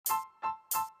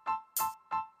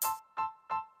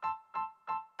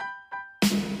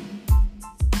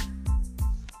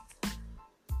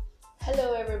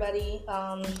everybody.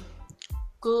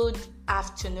 Good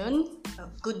afternoon,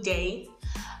 good day.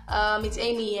 It's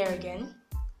Amy here again.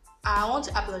 I want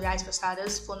to apologize for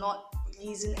starters for not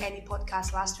releasing any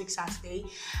podcast last week Saturday.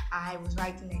 I was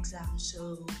writing exams,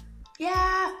 so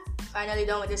yeah, finally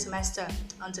done with this semester.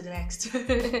 On to the next.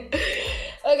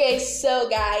 Okay, so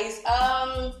guys,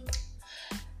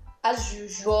 as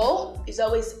usual, it's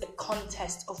always a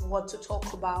contest of what to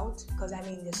talk about because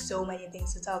there's so many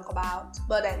things to talk about.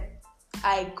 But then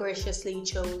I graciously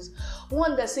chose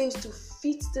one that seems to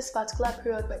fit this particular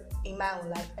period, but in my own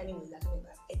life, anyways, I don't know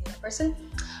about any other person.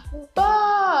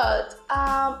 But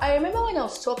I remember when I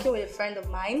was talking with a friend of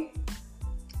mine,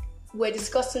 we're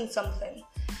discussing something,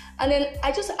 and then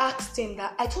I just asked him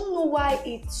that I don't know why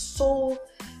it's so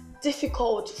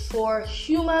difficult for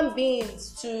human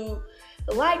beings to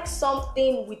like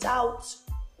something without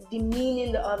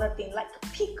demeaning the other thing. Like,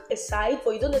 pick a side,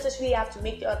 but you don't necessarily have to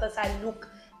make the other side look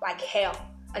like hell.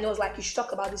 And it was like, you should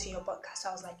talk about this in your podcast.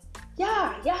 I was like,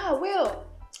 yeah, I will.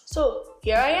 So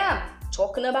here I am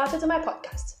talking about it in my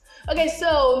podcast. Okay,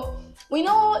 so we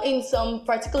know in some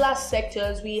particular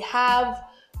sectors we have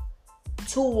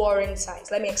two warring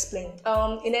sides. Let me explain.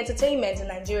 In entertainment in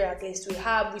Nigeria, at least, we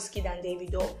have Wizkid and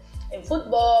Davido. In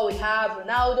football, we have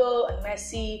Ronaldo and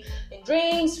Messi. In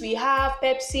drinks, we have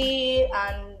Pepsi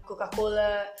and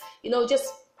Coca-Cola.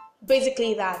 Just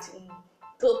basically that. In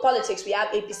politics, we have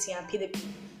APC and PDP.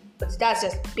 But that's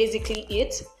just basically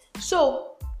it.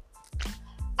 So,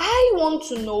 I want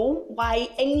to know why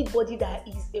anybody that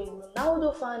is a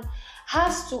Ronaldo fan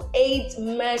has to hate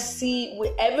Messi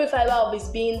with every fiber of his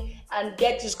being and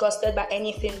get disgusted by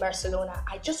anything Barcelona.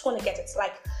 I just want to get it.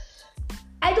 Like,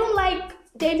 I don't like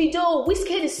Davido.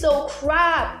 Wizkid is so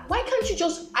crap. Why can't you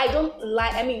just...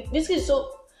 Wizkid is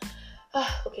so...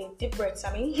 okay, deep breaths,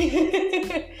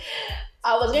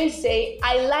 I was going to say,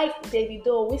 I like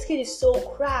Davido. Wizkid is so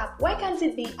crap. Why can't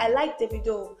it be, I like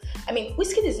Davido?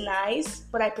 Wizkid is nice,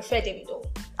 but I prefer Davido.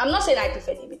 I'm not saying I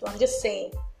prefer Davido. I'm just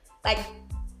saying,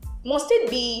 must it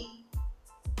be,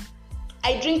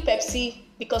 I drink Pepsi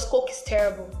because Coke is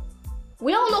terrible?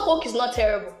 We all know Coke is not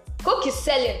terrible. Coke is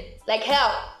selling like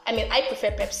hell. I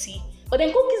prefer Pepsi. But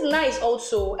then Coke is nice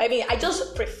also. I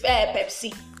just prefer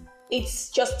Pepsi. It's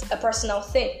just a personal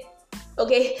thing.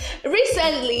 Okay,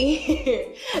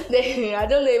 recently, I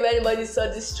don't know if anybody saw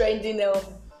this trending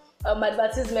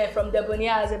advertisement from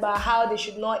Debonaires about how they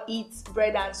should not eat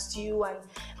bread and stew, and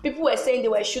people were saying they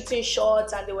were shooting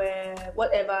shots and they were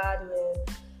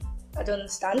I don't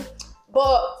understand.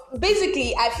 But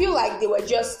basically, I feel like they were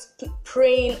just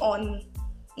preying on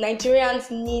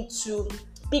Nigerians' need to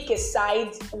pick a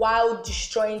side while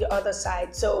destroying the other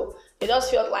side. So it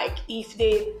just felt like if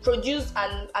they produce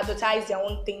and advertise their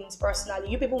own things personally,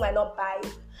 you people might not buy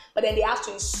it. But then they have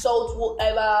to insult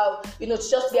whoever, to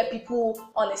just get people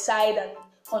on the side and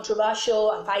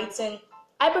controversial and fighting.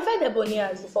 I prefer the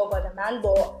Debonaires before God, man,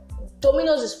 but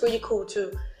Domino's is pretty cool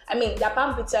too. Their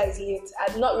pan pizza is lit.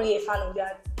 I'm not really a fan of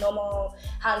their normal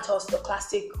hand tossed or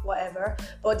classic whatever,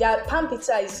 but their pan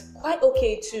pizza is quite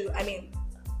okay too.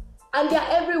 And they're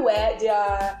everywhere. They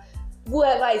are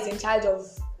whoever is in charge of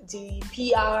the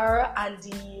PR and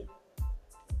the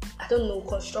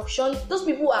construction. Those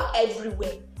people are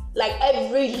everywhere. Like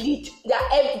every lead, they're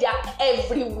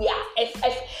everywhere.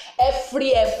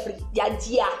 Every they're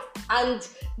there, and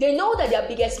they know that their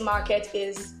biggest market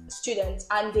is students,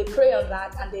 and they prey on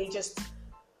that, and they just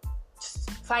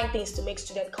find things to make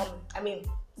students come.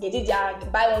 They did their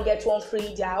buy one get one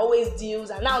free. There are always deals,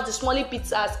 and now the smallie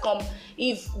pizzas come.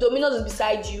 If Domino's is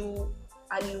beside you,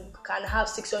 and you can have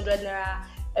 600 naira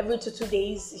every 2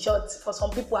 days. Short for some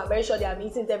people, I'm very sure they are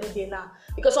eating it every day now.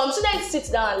 Because some students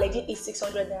sit down and legit eat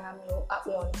 600 naira meal at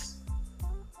once.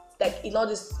 Like in all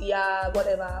this,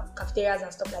 cafeterias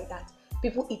and stuff like that.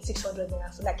 People eat 600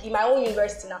 naira. So like in my own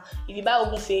university now, if you buy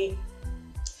Ogunfe.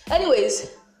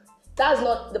 Anyways, that's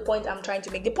not the point I'm trying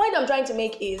to make. The point I'm trying to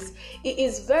make is it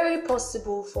is very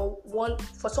possible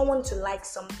for someone to like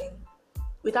something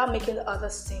without making the other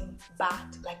seem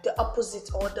bad, like the opposite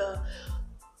or the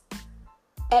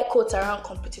air quotes around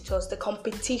competitors. The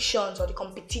competitions or the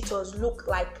competitors look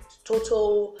like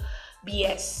total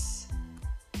BS.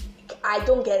 I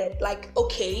don't get it. Like,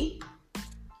 okay,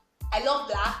 I love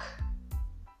black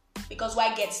because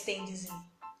white gets stained easily.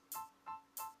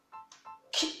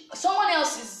 Someone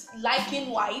else is liking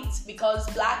white because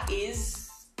black is,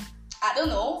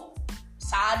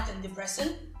 sad and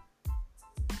depressing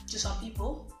to some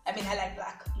people. I like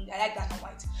black. I like black and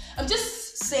white. I'm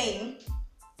just saying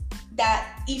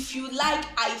that if you like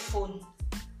iPhone,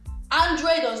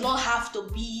 Android does not have to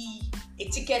be a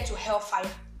ticket to hellfire.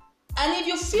 And if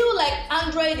you feel like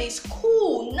Android is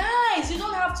cool, nice, you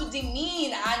don't have to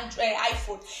demean Android,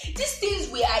 iPhone. These things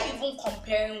we are even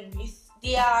comparing with,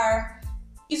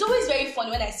 it's always very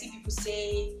funny when I see people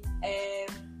say,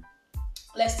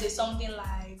 let's say something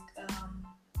like,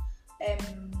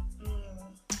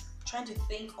 trying to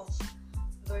think of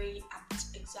a very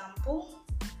apt example.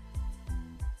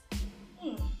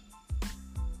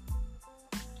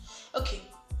 Okay,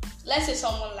 let's say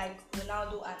someone like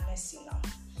Ronaldo and Messi now.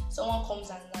 Someone comes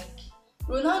and like,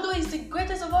 Ronaldo is the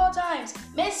greatest of all times.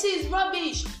 Messi is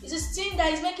rubbish. It's his team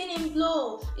that is making him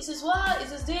blow. It's his what?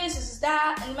 It's his this, it's his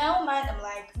that. And in my own mind, I'm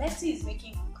like, Messi is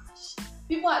making cash.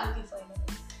 People are looking for him.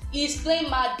 He's playing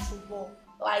mad football.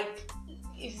 Like,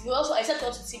 if you also, except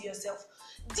not to deceive yourself.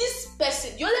 This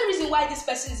person, the only reason why this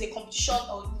person is a competition,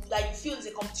 or like you feel is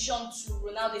a competition to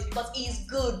Ronaldo, is because he is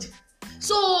good.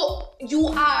 So you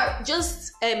are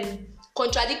just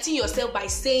contradicting yourself by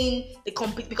saying the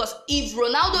compete, because if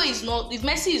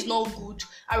Messi is not good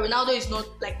and Ronaldo is not,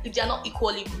 like, if they are not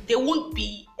equally good, there won't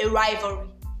be a rivalry.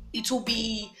 It will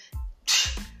be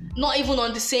not even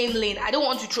on the same lane. I don't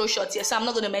want to throw shots here, so I'm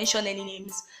not going to mention any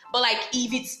names. But like,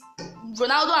 if it's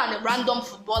Ronaldo and a random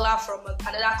footballer from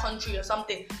another country or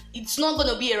something, it's not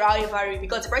going to be a rivalry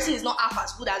because the person is not half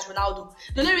as good as Ronaldo.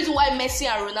 The only reason why Messi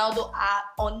and Ronaldo are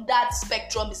on that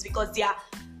spectrum is because they are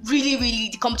really,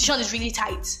 the competition is really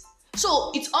tight.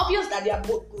 So it's obvious that they are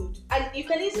both good. And you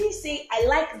can easily say, I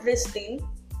like this thing,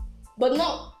 but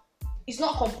it's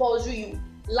not compulsory you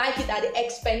like it at the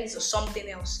expense of something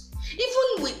else.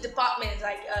 Even with departments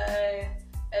like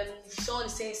if someone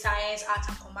is saying science, art,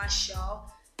 and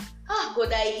commercial,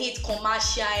 God, I hate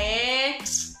commercial,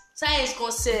 Science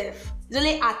conserve. It's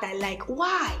only art I like.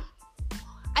 Why?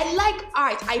 I like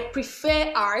art. I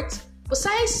prefer art, but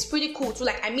science is pretty cool too.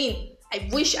 Like, I mean, I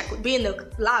wish I could be in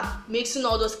the lab mixing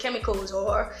all those chemicals,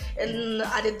 or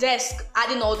at the desk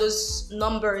adding all those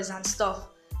numbers and stuff.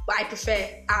 But I prefer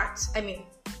art. I mean,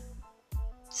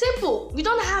 simple. We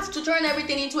don't have to turn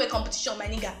everything into a competition, my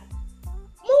nigga.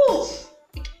 Move.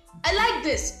 I like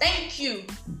this. Thank you.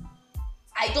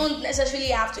 I don't necessarily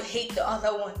have to hate the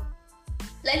other one.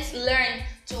 Let's learn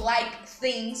to like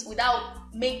things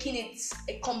without making it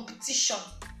a competition,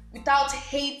 without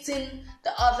hating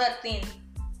the other thing.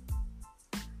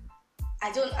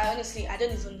 I don't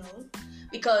even know,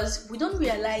 because we don't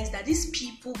realize that these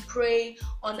people prey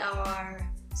on our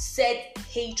said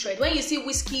hatred. When you see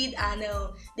Wizkid and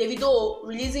Davido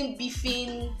releasing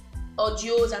beefing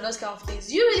audios and those kind of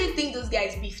things, you really think those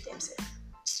guys beef themselves?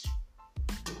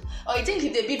 Or you think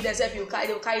if they beef themselves, they'll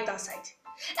carry it outside?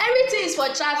 Everything is for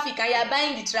traffic and you're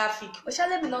buying the traffic. But shall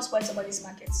let me not spoil somebody's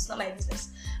market? It's not my business.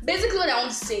 Basically, what I want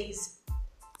to say is,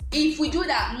 if we do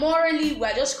that morally,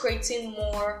 we're just creating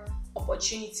more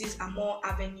opportunities and more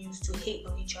avenues to hate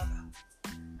on each other.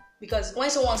 Because when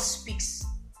someone speaks,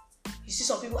 you see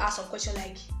some people ask some question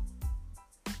like,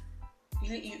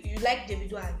 you like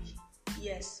Davido, Abi?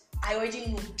 Yes, I already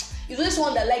know. If there's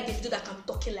one that like Davido that can be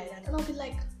talking like that, then I'll be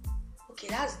like, okay,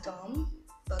 that's dumb,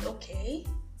 but okay,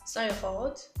 it's not your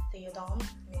fault, then you're dumb.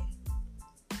 Yeah.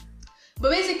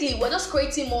 But basically, we're just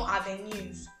creating more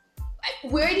avenues.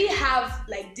 We already have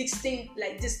distinct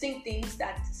things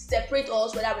that separate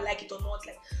us, whether we like it or not,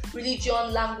 like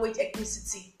religion, language,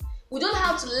 ethnicity. We don't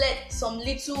have to let some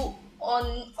little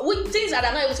things that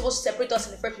are not even supposed to separate us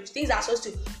in the first place. Things that are supposed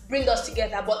to bring us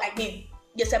together, but they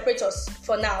separate us.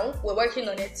 For now, we're working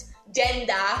on it.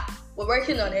 Gender, we're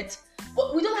working on it.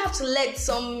 But we don't have to let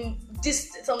some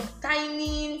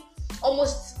tiny,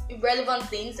 almost irrelevant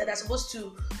things that are supposed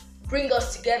to bring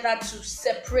us together to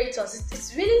separate us.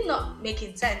 It's really not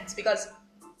making sense, because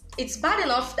it's bad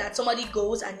enough that somebody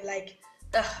goes and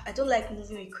I don't like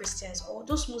moving with Christians, or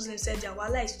those Muslims said their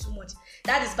wallah is too much.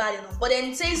 That is bad enough. But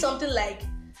then say something like,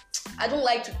 I don't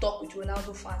like to talk with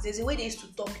Ronaldo fans. There's a way they used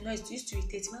to talk, it used to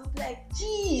irritate me. I'll be like,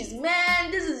 geez, man,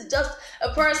 this is just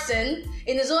a person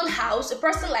in his own house, a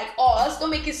person like us. Don't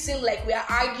make it seem like we are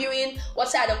arguing what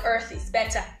side of earth is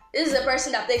better. This is a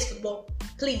person that plays football.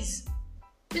 Please.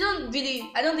 I don't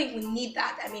think we need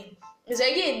that. There's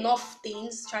already enough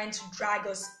things trying to drag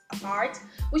us apart.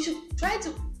 We should try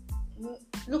to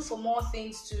look for more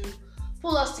things to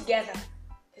pull us together.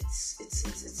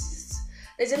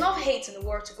 There's enough hate in the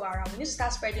world to go around. We need to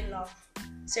start spreading love.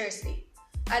 Seriously.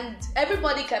 And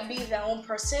everybody can be their own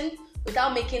person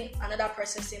without making another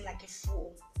person seem like a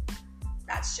fool.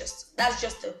 That's just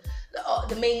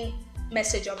the main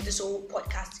message of this whole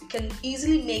podcast. You can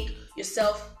easily make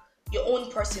yourself your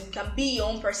own person. You can be your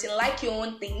own person, like your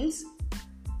own things,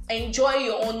 enjoy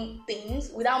your own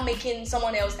things without making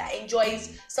someone else that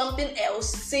enjoys something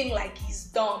else seem like he's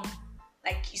dumb.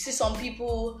 Like, you see some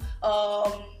people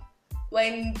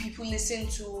when people listen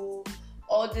to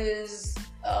all this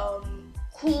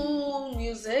cool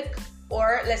music,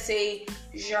 or let's say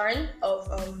genre of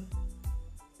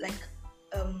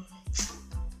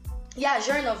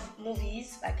genre of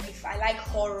movies. Like if I like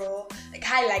horror, like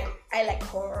I like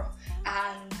horror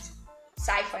and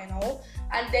sci-fi and all,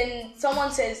 and then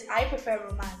someone says I prefer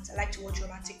romance, I like to watch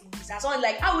romantic movies, and someone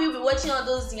like, how will you be watching all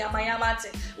those yama yama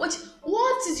thing? What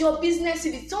is your business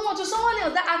if it's someone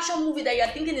else, that action movie that you're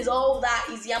thinking is all that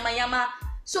is yama yama?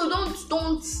 So don't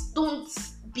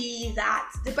be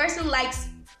that. The person likes,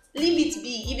 leave it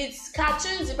be. If it's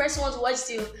cartoons the person wants to watch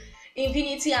till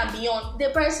infinity and beyond, the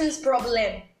person's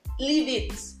problem. Leave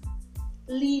it.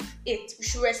 We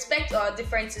should respect our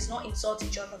differences, not insult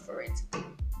each other for it. You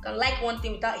can like one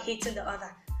thing without hating the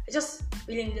other. I just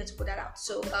really needed to put that out.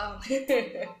 So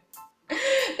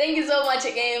thank you so much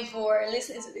again for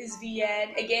listening to this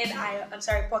VN. Again,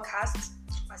 podcast.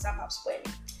 Myself, I'm spoiling.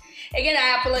 Again,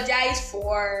 I apologize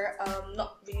for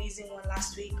not releasing one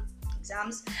last week.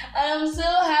 Exams. I'm so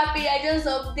happy. I just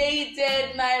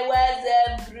updated my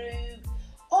WhatsApp group.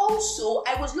 Also,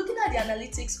 I was looking at the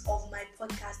analytics of my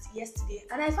podcast yesterday,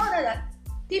 and I found out that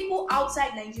people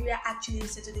outside Nigeria actually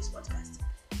listen to this podcast.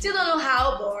 Still don't know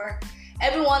how, but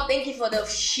everyone, thank you for the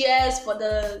shares, for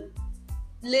the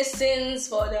listens,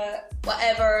 for the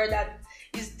whatever that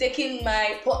is taking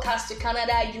my podcast to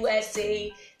Canada,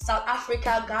 USA, South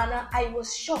Africa, Ghana. I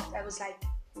was shocked. I was like,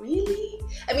 really?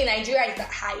 I mean, Nigeria is the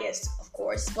highest, of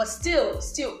course, but still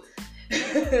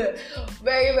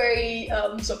very, very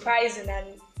surprising and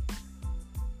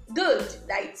good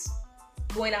that it's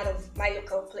going out of my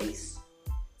local place.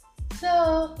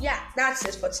 So yeah, that's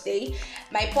it for today.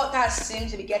 My podcast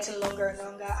seems to be getting longer and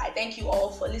longer. I thank you all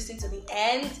for listening to the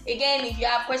end. Again, if you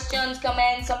have questions,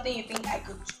 comments, something you think I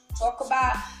could talk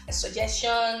about,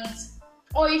 suggestions,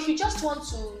 or if you just want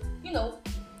to,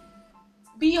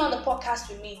 be on the podcast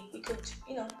with me, we could,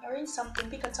 arrange something,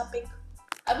 pick a topic.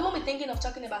 I've been thinking of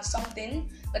talking about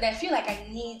something, but I feel like I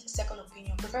need a second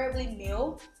opinion, preferably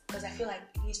male, because I feel like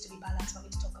it needs to be balanced for me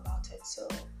to talk about it. So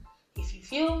if you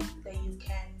feel that you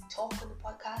can talk on the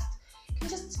podcast, you can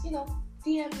just,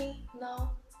 DM me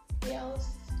now, else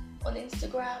on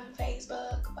Instagram,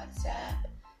 Facebook, WhatsApp.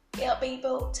 Yeah,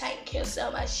 people, thank you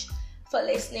so much for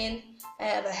listening. I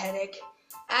have a headache.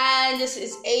 And this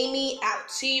is Amy out.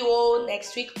 See you all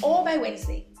next week or by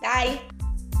Wednesday. Bye.